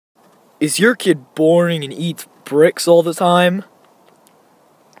Is your kid boring and eats bricks all the time?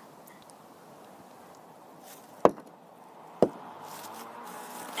 I'm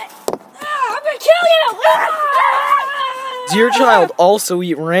gonna kill you! Does your child also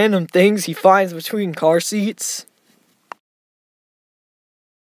eat random things he finds between car seats?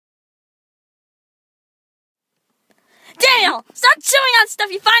 Daniel, stop chewing on stuff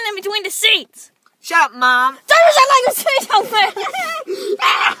you find in between the seats! Shut up, Mom. Don't you like to say something?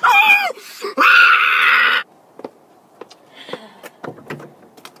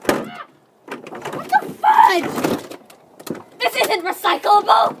 What the fudge? This isn't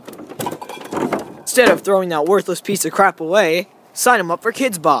recyclable! Instead of throwing that worthless piece of crap away, sign them up for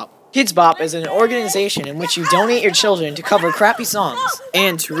Kids Bop. Kids Bop is an organization in which you donate your children to cover crappy songs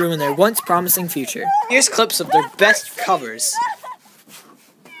and to ruin their once promising future. Here's clips of their best covers.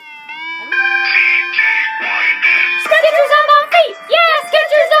 Skechers on my feet! Yeah,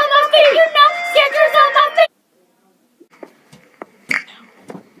 Skechers on my feet! You know, Skechers on my feet!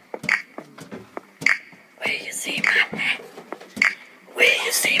 Where you see my hat? Where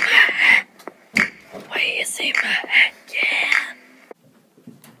you see my hat? Where you see my hat? Yeah.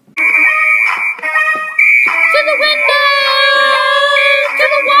 To the window! To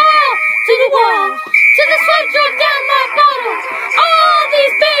the wall! To the wall! To the swipe drop down my bottle! All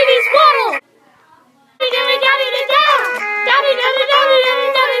these babies waddle!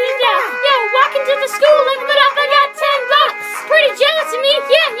 Yo, walking to the school, looking it up, I got $10. Pretty jealous of me?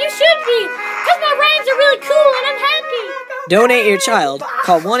 Yeah, you should be. Cause my rhymes are really cool and I'm happy. Donate your child.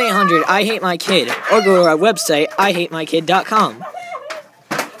 Call 1-800-I-HATE-MY-KID or go to our website, IHateMyKid.com.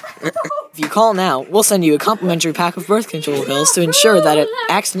 If you call now, we'll send you a complimentary pack of birth control pills to ensure that an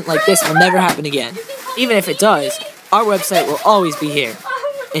accident like this will never happen again. Even if it does, our website will always be here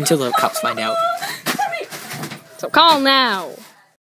until the cops find out. So call now.